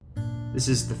This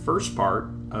is the first part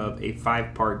of a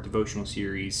 5-part devotional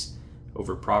series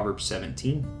over Proverbs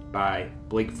 17 by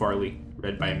Blake Farley,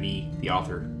 read by me, the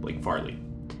author, Blake Farley.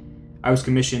 I was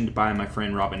commissioned by my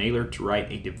friend Robin Ayler to write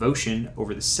a devotion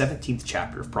over the 17th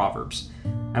chapter of Proverbs.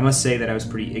 I must say that I was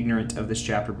pretty ignorant of this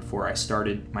chapter before I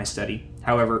started my study.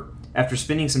 However, after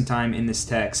spending some time in this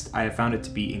text, I have found it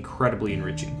to be incredibly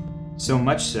enriching. So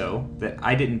much so that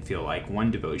I didn't feel like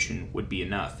one devotion would be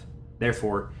enough.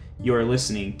 Therefore, you are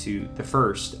listening to the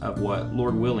first of what,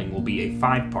 Lord willing, will be a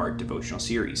 5-part devotional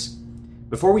series.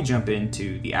 Before we jump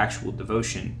into the actual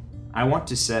devotion, I want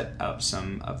to set up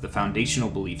some of the foundational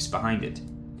beliefs behind it.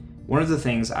 One of the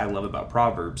things I love about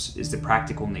Proverbs is the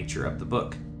practical nature of the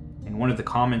book. In one of the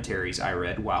commentaries I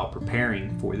read while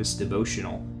preparing for this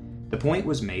devotional, the point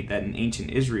was made that in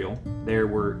ancient Israel, there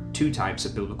were 2 types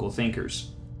of biblical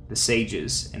thinkers, the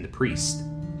sages and the priest.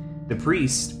 The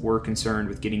priests were concerned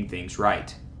with getting things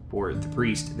right. For the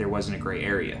priest, there wasn't a gray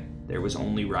area. There was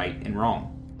only right and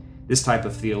wrong. This type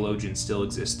of theologian still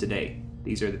exists today.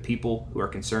 These are the people who are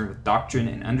concerned with doctrine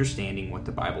and understanding what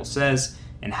the Bible says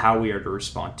and how we are to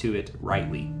respond to it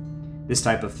rightly. This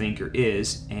type of thinker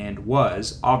is, and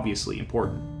was, obviously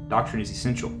important. Doctrine is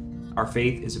essential. Our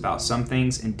faith is about some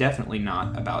things and definitely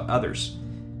not about others.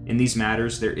 In these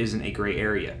matters, there isn't a gray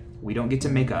area. We don't get to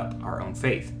make up our own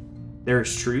faith. There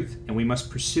is truth, and we must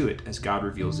pursue it as God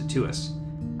reveals it to us.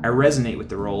 I resonate with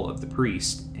the role of the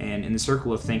priest, and in the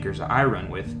circle of thinkers I run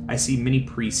with, I see many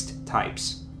priest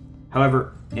types.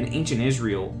 However, in ancient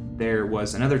Israel, there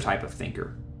was another type of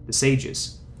thinker, the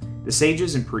sages. The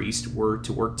sages and priests were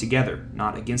to work together,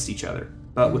 not against each other,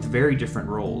 but with very different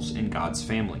roles in God's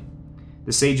family.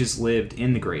 The sages lived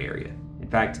in the gray area. In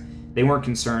fact, they weren't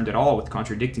concerned at all with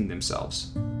contradicting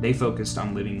themselves. They focused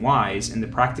on living wise in the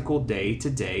practical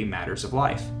day-to-day matters of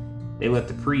life. They let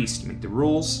the priest make the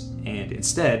rules and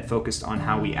instead focused on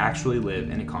how we actually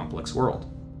live in a complex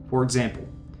world. For example,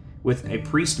 with a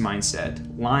priest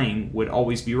mindset, lying would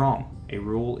always be wrong. A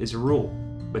rule is a rule.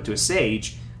 But to a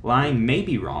sage, lying may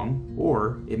be wrong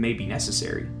or it may be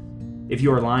necessary. If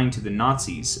you are lying to the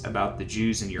Nazis about the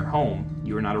Jews in your home,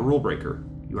 you are not a rule breaker.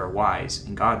 You are wise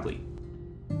and godly.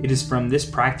 It is from this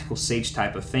practical sage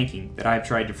type of thinking that I have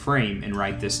tried to frame and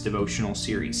write this devotional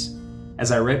series.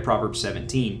 As I read Proverbs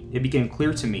 17, it became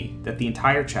clear to me that the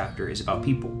entire chapter is about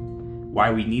people,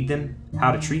 why we need them,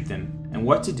 how to treat them, and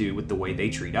what to do with the way they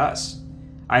treat us.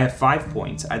 I have 5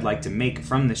 points I'd like to make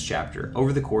from this chapter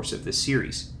over the course of this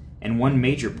series, and one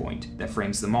major point that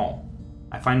frames them all.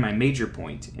 I find my major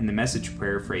point in the Message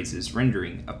Paraphrase's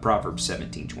rendering of Proverbs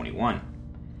 17:21.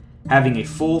 Having a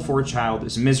fool for a child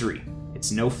is misery.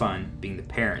 It's no fun being the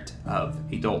parent of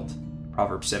a dolt.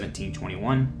 Proverbs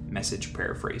 17:21, Message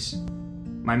Paraphrase.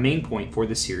 My main point for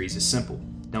this series is simple.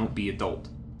 Don't be a dolt.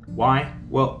 Why?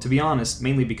 Well, to be honest,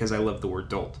 mainly because I love the word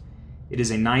dolt. It is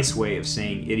a nice way of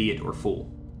saying idiot or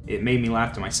fool. It made me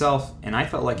laugh to myself, and I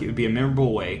felt like it would be a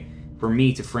memorable way for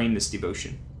me to frame this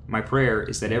devotion. My prayer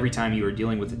is that every time you are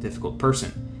dealing with a difficult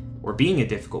person, or being a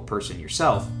difficult person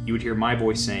yourself, you would hear my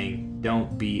voice saying,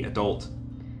 don't be a dolt.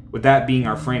 With that being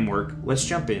our framework, let's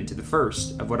jump into the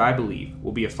first of what I believe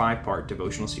will be a 5-part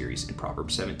devotional series in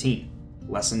Proverbs 17.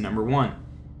 Lesson number 1.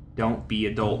 Don't be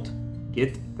a dolt.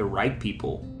 Get the right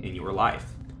people in your life.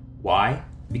 Why?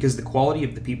 Because the quality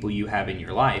of the people you have in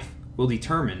your life will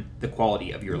determine the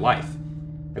quality of your life.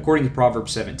 According to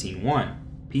Proverbs 17:1,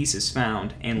 peace is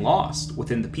found and lost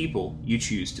within the people you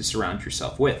choose to surround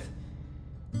yourself with.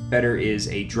 Better is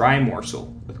a dry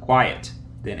morsel with quiet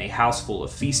than a house full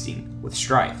of feasting with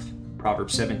strife.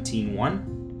 Proverbs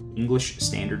 17:1, English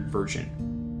Standard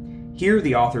Version. Here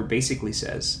the author basically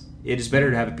says, it is better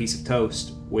to have a piece of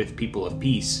toast with people of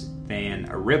peace than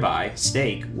a ribeye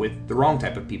steak with the wrong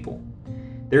type of people.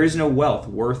 There is no wealth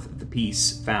worth the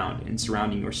peace found in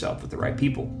surrounding yourself with the right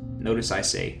people. Notice I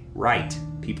say right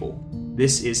people.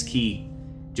 This is key.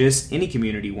 Just any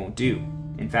community won't do.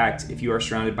 In fact, if you are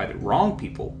surrounded by the wrong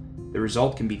people, the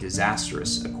result can be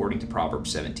disastrous, according to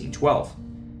Proverbs 17:12.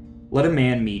 Let a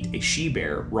man meet a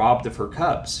she-bear robbed of her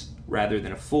cubs, rather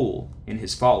than a fool in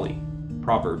his folly.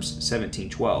 Proverbs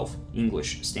 17:12,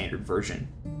 English Standard Version.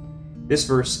 This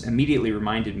verse immediately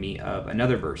reminded me of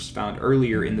another verse found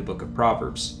earlier in the book of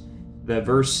Proverbs. The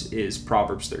verse is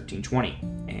Proverbs 13:20,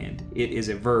 and it is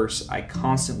a verse I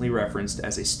constantly referenced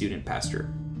as a student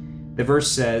pastor. The verse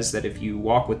says that if you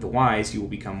walk with the wise, you will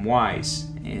become wise,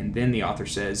 and then the author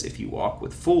says if you walk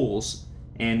with fools,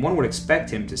 and one would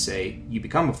expect him to say you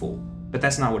become a fool, but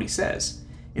that's not what he says.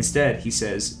 Instead, he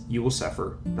says you will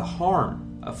suffer the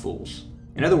harm of fools.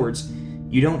 In other words,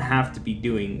 you don't have to be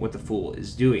doing what the fool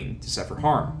is doing to suffer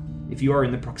harm. If you are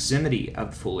in the proximity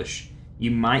of the foolish, you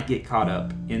might get caught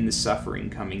up in the suffering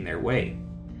coming their way.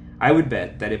 I would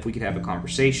bet that if we could have a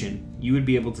conversation, you would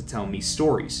be able to tell me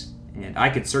stories, and I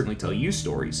could certainly tell you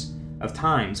stories of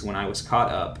times when I was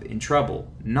caught up in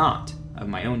trouble, not of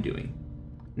my own doing.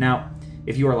 Now,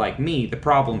 if you are like me, the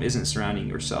problem isn't surrounding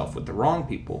yourself with the wrong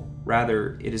people.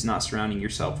 Rather, it is not surrounding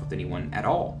yourself with anyone at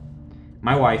all.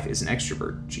 My wife is an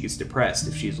extrovert. She gets depressed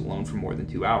if she is alone for more than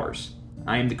 2 hours.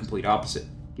 I am the complete opposite.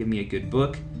 Give me a good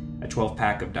book, a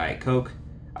 12-pack of Diet Coke,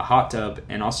 a hot tub,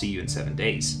 and I'll see you in 7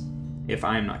 days. If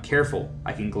I am not careful,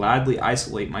 I can gladly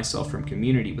isolate myself from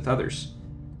community with others.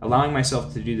 Allowing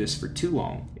myself to do this for too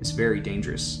long is very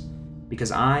dangerous,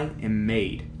 because I am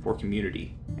made for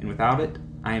community, and without it,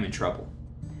 I am in trouble.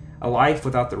 A life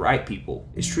without the right people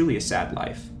is truly a sad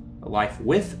life. A life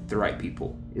with the right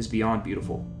people is beyond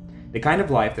beautiful. The kind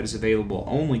of life that is available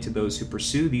only to those who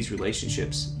pursue these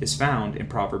relationships is found in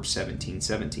Proverbs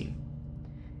 17:17.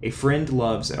 A friend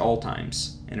loves at all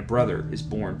times, and a brother is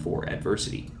born for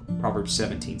adversity. Proverbs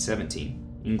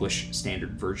 17:17, English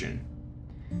Standard Version.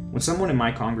 When someone in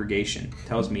my congregation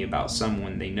tells me about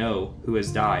someone they know who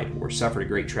has died or suffered a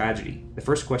great tragedy, the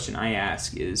first question I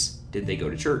ask is, did they go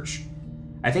to church?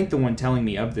 I think the one telling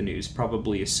me of the news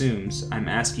probably assumes I'm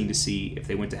asking to see if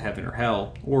they went to heaven or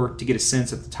hell, or to get a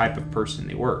sense of the type of person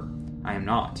they were. I am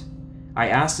not. I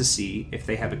ask to see if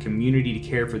they have a community to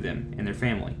care for them and their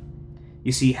family.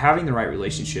 You see, having the right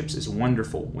relationships is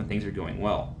wonderful when things are going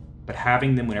well, but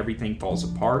having them when everything falls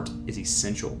apart is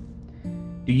essential.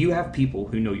 Do you have people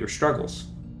who know your struggles?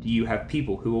 Do you have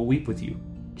people who will weep with you,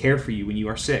 care for you when you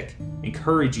are sick,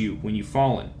 encourage you when you've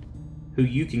fallen, who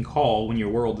you can call when your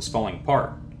world is falling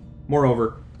apart?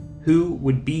 Moreover, who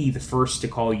would be the first to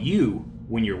call you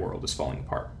when your world is falling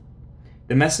apart?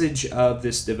 The message of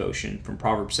this devotion from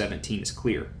Proverbs 17 is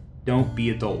clear. Don't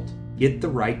be a dolt. Get the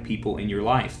right people in your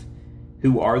life.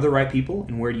 Who are the right people,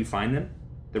 and where do you find them?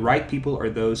 The right people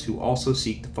are those who also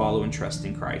seek to follow and trust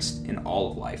in Christ in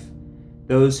all of life.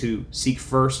 Those who seek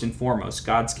first and foremost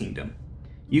God's kingdom.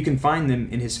 You can find them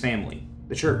in His family,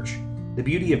 the church. The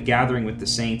beauty of gathering with the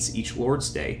saints each Lord's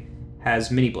Day has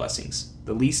many blessings.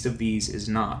 The least of these is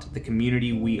not the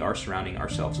community we are surrounding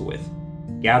ourselves with.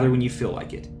 Gather when you feel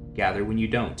like it. Gather when you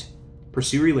don't.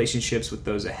 Pursue relationships with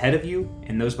those ahead of you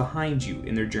and those behind you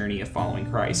in their journey of following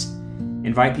Christ.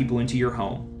 Invite people into your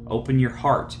home. Open your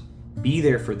heart. Be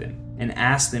there for them and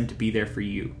ask them to be there for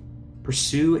you.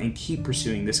 Pursue and keep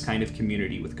pursuing this kind of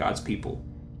community with God's people.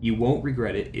 You won't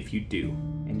regret it if you do,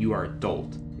 and you are a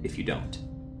dolt if you don't.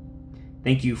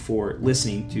 Thank you for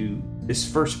listening to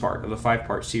this first part of a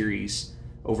 5-part series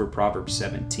over Proverbs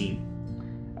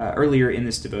 17. Earlier in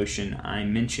this devotion, I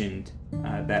mentioned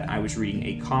that I was reading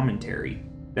a commentary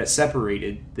that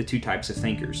separated the two types of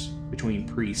thinkers, between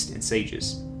priests and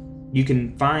sages. You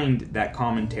can find that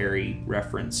commentary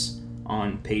reference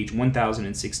on page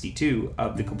 1062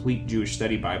 of the Complete Jewish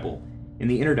Study Bible in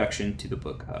the introduction to the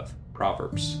book of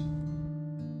Proverbs.